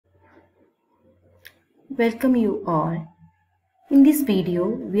Welcome you all. In this video,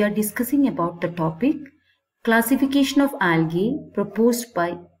 we are discussing about the topic classification of algae proposed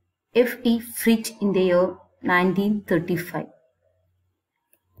by F.E. Fritsch in the year 1935.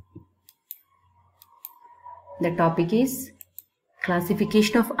 The topic is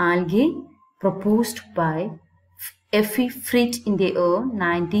classification of algae proposed by F.E. Fritsch in the year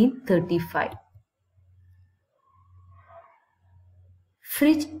 1935.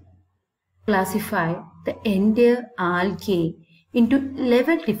 Fritsch classified the entire algae into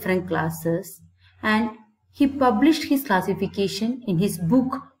 11 different classes, and he published his classification in his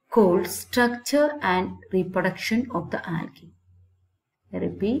book called Structure and Reproduction of the Algae. I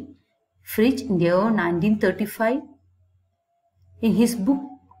repeat, Fritsch in the year 1935, in his book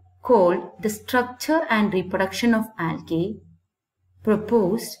called The Structure and Reproduction of Algae,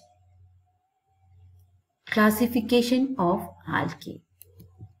 proposed classification of algae.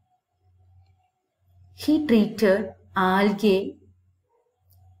 He treated algae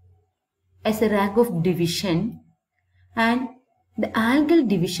as a rank of division, and the algal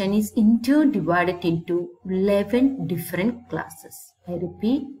division is in turn divided into 11 different classes. I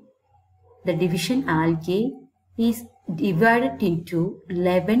repeat, the division algae is divided into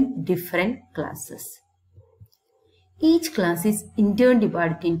 11 different classes. Each class is in turn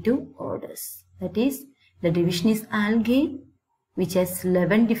divided into orders. That is, the division is algae, which has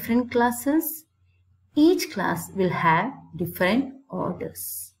 11 different classes. Each class will have different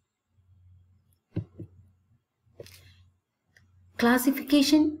orders.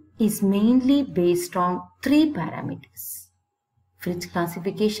 Classification is mainly based on three parameters. Fritsch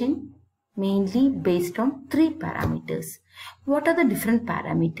classification mainly based on three parameters. What are the different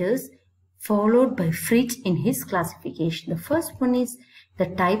parameters followed by Fritsch in his classification? The first one is the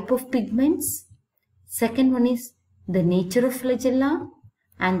type of pigments. Second one is the nature of flagella.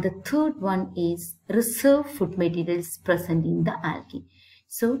 And the third one is reserve food materials present in the algae.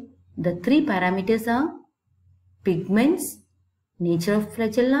 So the three parameters are pigments, nature of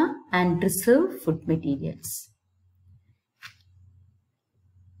flagella, and reserve food materials.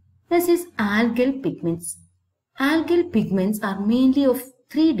 This is algal pigments. Algal pigments are mainly of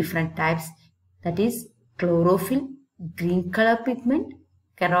three different types, that is chlorophyll, green color pigment,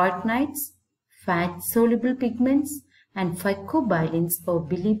 carotenoids, fat soluble pigments, and phycobilins or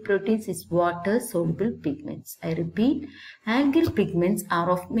biliproteins is water soluble pigments. I repeat, algal pigments are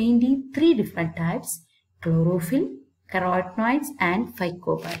of mainly three different types: chlorophyll, carotenoids, and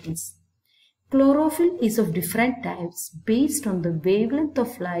phycobilins. Chlorophyll is of different types based on the wavelength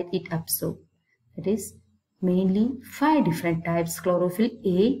of light it absorbs. That is, mainly 5 different types: chlorophyll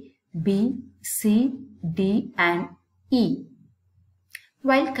A, B, C, D, and E.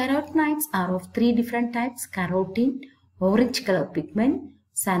 While carotenoids are of 3 different types: carotene, orange color pigment,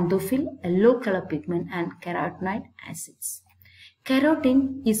 xanthophyll, yellow color pigment, and carotenoid acids.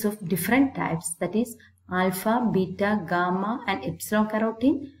 Carotene is of different types, that is alpha, beta, gamma, and epsilon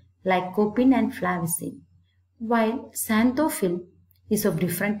carotene, lycopene, and flavicene. While xanthophyll is of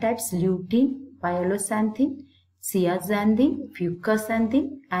different types: lutein, phyllosanthin, zeaxanthin,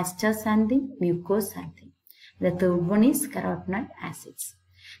 fucoxanthin, astaxanthin, mucoxanthin. The third one is carotenoid acids.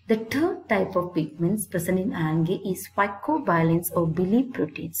 The third type of pigments present in algae is phycobilins or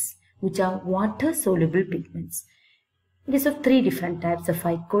biliproteins, which are water-soluble pigments. It is of 3 different types: of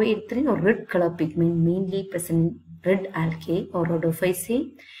phycoerythrin or red color pigment mainly present in red algae or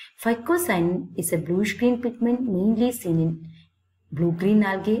rhodophyceae. Phycocyanin is a bluish-green pigment mainly seen in blue-green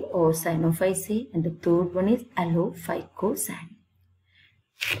algae or cyanophyceae, and the third one is allophycocyanin.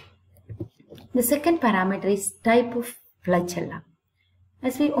 The second parameter is type of flagella.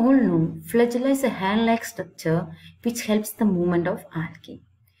 As we all know, flagella is a hair-like structure which helps the movement of algae,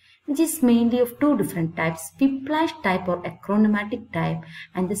 which is mainly of 2 different types: whiplash type or acronematic type,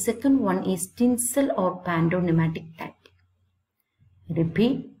 and the second one is tinsel or pandonematic type.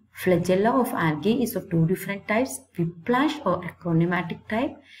 Repeat, flagella of algae is of 2 different types: whiplash or acronematic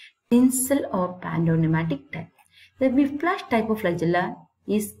type, tinsel or pandonematic type. The whiplash type of flagella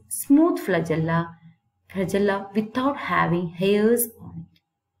is smooth flagella without having hairs on it,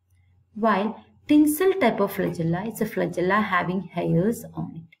 while tinsel type of flagella is a flagella having hairs on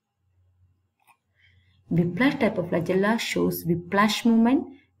it. Whiplash type of flagella shows whiplash movement,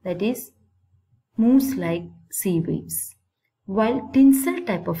 that is, moves like sea waves, while tinsel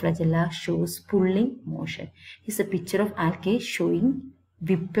type of flagella shows pulling motion. This is a picture of algae showing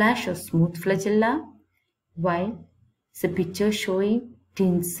whiplash or smooth flagella, while it's a picture showing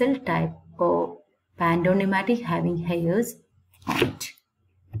tinsel type or pandonematic having hairs on it.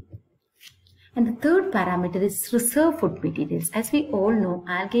 And the third parameter is reserve food materials. As we all know,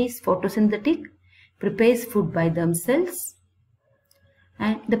 algae is photosynthetic. prepares food by themselves,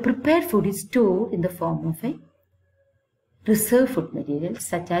 and the prepared food is stored in the form of a reserve food material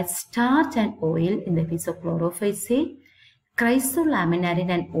such as starch and oil in the case of chlorophyceae, chrysolaminarin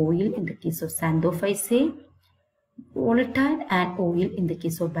and oil in the case of xanthophyceae, volatile and oil in the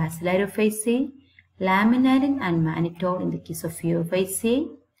case of bacilliophyceae, laminarin and mannitol in the case of phaeophyceae,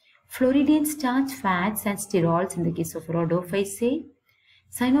 Floridian starch, fats and sterols in the case of rhodophyceae,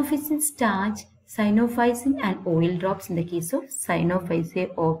 cyanophycin starch, cyanophycin and oil drops in the case of cyanophyceae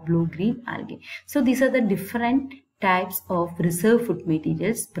or blue-green algae. So these are the different types of reserve food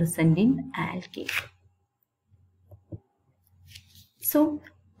materials present in algae. So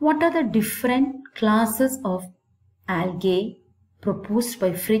what are the different classes of algae proposed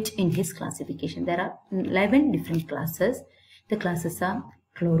by Fritsch in his classification? There are 11 different classes. The classes are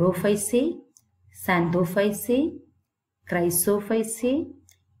chlorophyceae, xanthophyceae, chrysophyceae,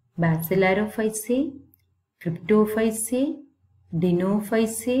 bacilliophyceae, cryptophyceae,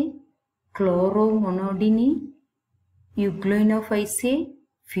 dinophyceae, chloromonodini, euglenoophyceae,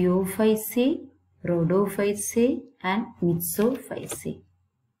 phaeophyceae, rhodophyceae and myxophyceae.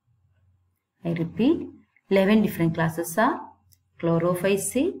 I repeat, 11 different classes are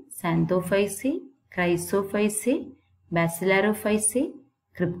chlorophyceae, xanthophyceae, chrysophyceae, bacilliophyceae,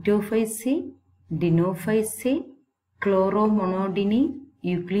 cryptophyceae, dinophyceae, chloromonodini,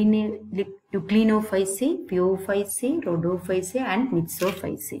 euglenoophyceae, phaeophyceae, rhodophyceae and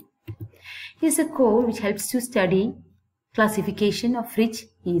myxophyceae. Here is a code which helps to study classification of Fritsch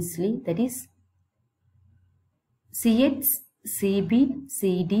easily, that is CH, CB,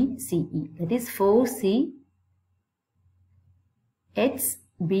 CD, CE, that is 4C, H,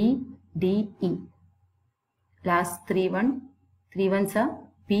 B, D, E. Last three ones are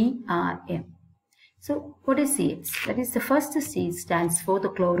P, R, M. So what is CH? That is the first C stands for the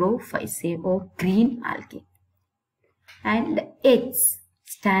chlorophyceae or green algae. And the H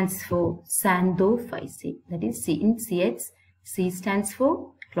stands for xanthophyceae. That is C in CH. C stands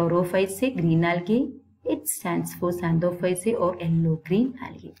for chlorophyceae, green algae. It stands for xanthophyceae or yellow-green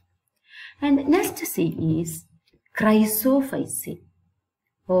algae. And the next C is chrysophyceae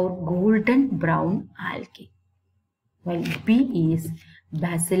or golden brown algae. While B is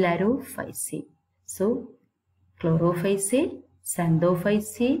bacilliophyceae. So chlorophyceae,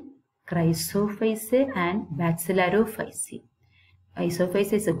 xanthophyceae, chrysophyceae and bacilliophyceae.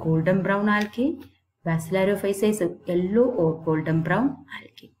 Isophyceae is a golden brown algae. Bacilliophyceae is a yellow or golden brown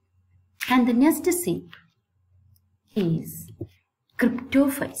algae. And the next C is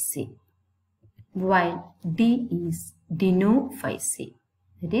cryptophyceae, while D is dinophyceae.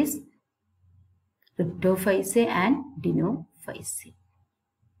 That is cryptophyceae and dinophyceae.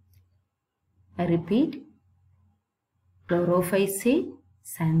 I repeat, chlorophyceae,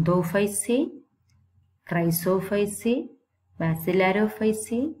 xanthophyceae, chrysophyceae,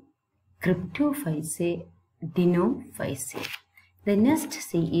 bacilliophyceae, cryptophyceae, dinophyceae. The next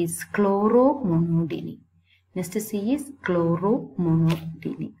C is chloromonodini. Next C is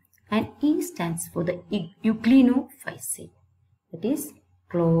chloromonodini. And E stands for the euglenoophyceae. That is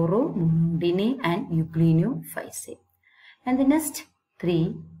chloromonodini and euglenoophyceae. And the next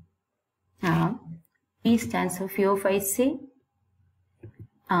three are P stands for phaeophyceae,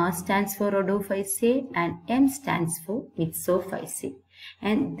 R stands for rhodophyceae and M stands for myxophyceae.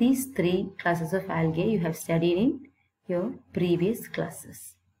 And these three classes of algae you have studied in your previous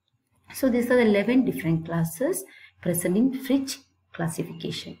classes. So these are the 11 different classes present in Fritsch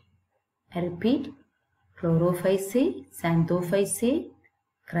classification. I repeat, chlorophyceae, xanthophyceae,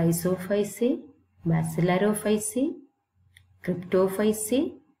 chrysophyceae, bacilliophyceae,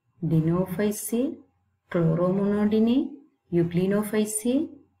 cryptophyceae, dinophyceae, chloromonodini, euglenoophyceae,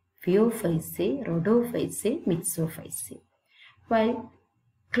 phaeophyceae, rhodophyceae, myxophyceae. While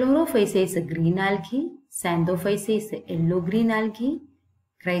chlorophyceae is a green algae, xanthophyceae is a yellow-green algae,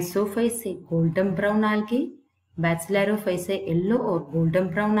 chrysophyceae golden brown algae, bacilliophyceae yellow or golden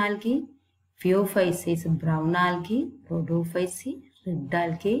brown algae, phaeophyceae is a brown algae, rhodophyceae red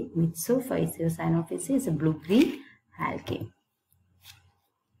algae, myxophyceae or cyanophyceae is a blue-green algae.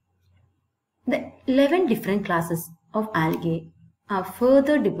 The 11 different classes of algae are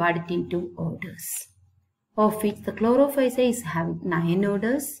further divided into orders, of which the chlorophyceae is having 9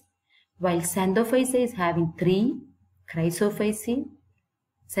 orders, while xanthophyceae is having 3, chrysophyceae,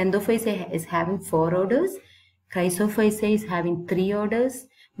 xanthophyceae is having 4 orders, chrysophyceae is having 3 orders,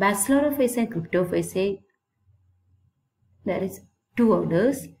 bacilliophyceae and cryptophyceae there is 2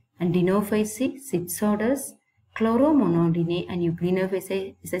 orders, and dinophyceae 6 orders, chloromonodini and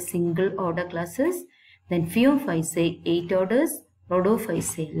euglenoophyceae is a single order classes, then phaeophyceae 8 orders,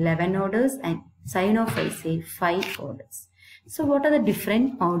 Rhodophysae 11 orders, and Cyanophysae 5 orders. So what are the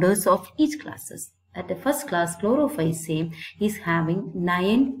different orders of each classes? At the first class, Chlorophysae is having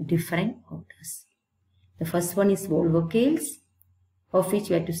 9 different orders. The first one is Volvocales, of which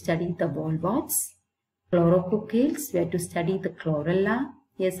we have to study the volvots. Chlorococales, we have to study the chlorella.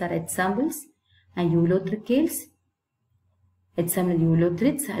 Here are examples. And Eulotrichales, example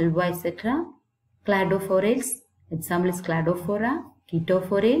Eulothrids, Alva, etc. Cladophorales, example is Cladophora.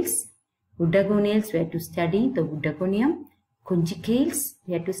 Chaetophorales. Woodagoniales, we have to study the Woodagonium. Conjugales,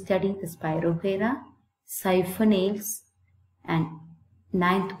 we have to study the Spirochaera. Siphonales, and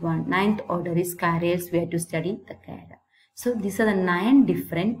ninth order is Charails, we have to study the Chara. So these are the 9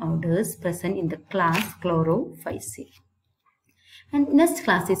 different orders present in the class Chlorophysae. And next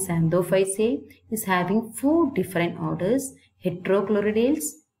class is Xanthophysae, is having 4 different orders: Heterochlorideales,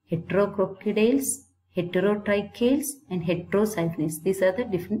 Heterocrocodales, Heterotrichales, and Heterosiphonales. These are the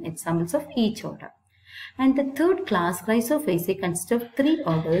different examples of each order. And the third class, Chrysophysae, consists of 3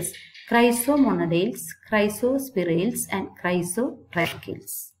 orders: Chrysomonadales, Chrysospirales, and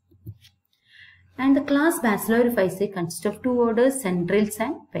Chrysotrichales. And the class Basilorophysae consists of 2 orders, Centrales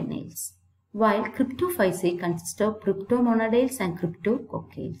and Penniles, while Cryptophysae consists of Cryptomonadales and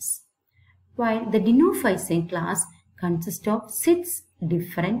Cryptococcales, while the Dinophysae class consists of 6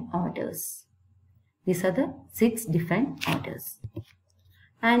 different orders. These are the 6 different orders.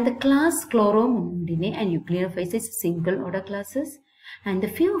 And the class Chloromonadinae and Euglenophysinae is single order classes, and the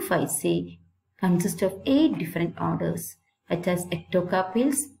Phaeophysae consist of 8 different orders, such as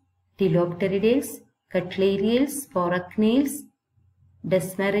Ectocarpales, Tilopteridales, Cutlariales, Poracnales,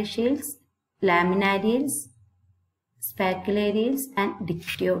 Desmarachales, Laminariales, Spaculariales, and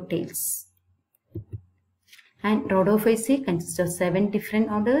Dictyotales. And Rhodophysae consists of 7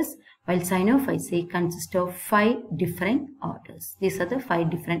 different orders, while Cyanophysae consists of 5 different orders. These are the 5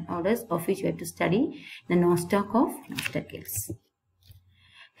 different orders of which we have to study the nostoc of Nostocales.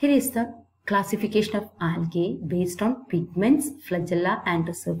 Here is the classification of algae based on pigments, flagella, and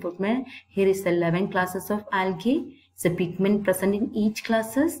reserve pigment. Here is the 11 classes of algae. It's a pigment present in each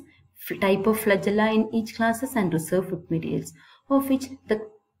classes, type of flagella in each classes, and reserve food materials, of which the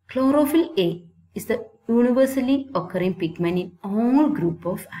chlorophyll A is the universally occurring pigment in all group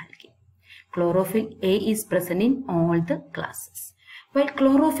of algae. Chlorophyll A is present in all the classes, while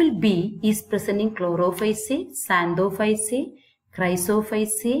chlorophyll B is present in Chlorophysae, Xanthophysae,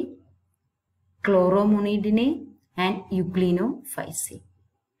 Chrysophysae, Chloromonadinae, and Euglenophysinae,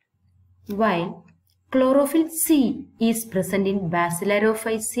 while chlorophyll C is present in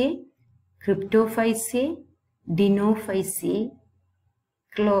Basilarophysae, Cryptophysae, Dinophysae,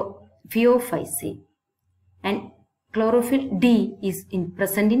 Phaeophysae, and chlorophyll D is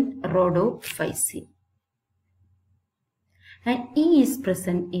present in Rhodophysae, and E is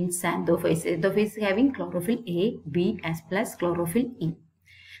present in Xanthophysae. The phase having chlorophyll A, B as well as chlorophyll E.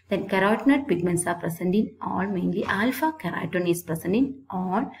 Then carotenoid pigments are present in all, mainly alpha carotene is present in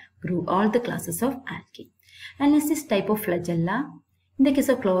all the classes of algae. And next is type of flagella. In the case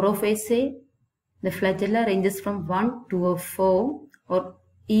of Chlorophysae, the flagella ranges from 1 to 4 or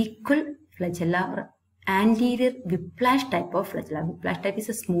equal flagella or anterior whiplash type of flagella. Whiplash type is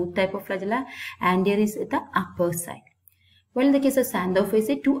a smooth type of flagella. Anterior is at the upper side. While in the case of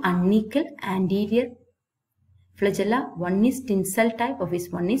Xanthophysae, 2 unequal anterior flagella, one is tinsel type, of which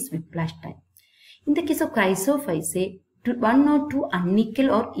one is whiplash type. In the case of Chrysophysae, 1 or 2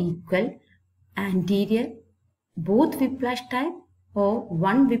 unequal or equal anterior, both whiplash type, or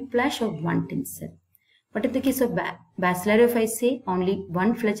 1 whiplash or 1 tinsel. But in the case of Basilarophysae, only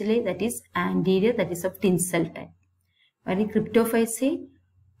 1 flagella, that is anterior, that is of tinsel type. While in Cryptophysae,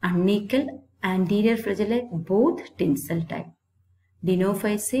 unequal anterior flagella, both tinsel type.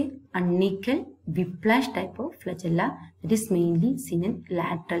 Dinophysae, unequal whiplash type of flagella, that is mainly seen in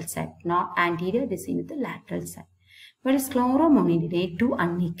lateral side, not anterior, it is seen in the lateral side. Whereas Chloromonadinae, 2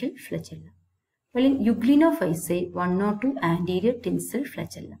 unequal flagella. While in Euglenophysinae, 1 or 2 anterior tinsel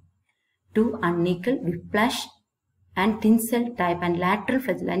flagella, 2 unequal whiplash and tinsel type and lateral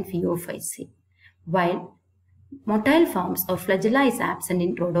flagella in Phaeophysae. While motile forms of flagella is absent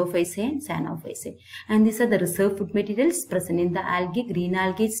in Rhodophysae and Cyanophysae. And these are the reserve food materials present in the algae. Green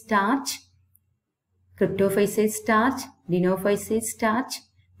algae starch, Cryptophysae starch, Dinophysae starch.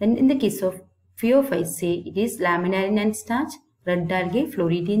 Then in the case of Phaeophysae, it is laminarin and starch, red algae,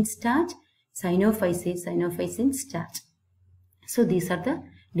 floridine starch, Cyanophysae starch. So these are the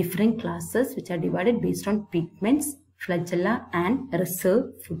different classes which are divided based on pigments, flagella, and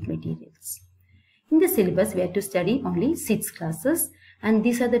reserve food materials. In the syllabus, we have to study only 6 classes, and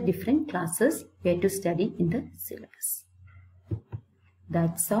these are the different classes we have to study in the syllabus.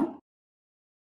 That's all.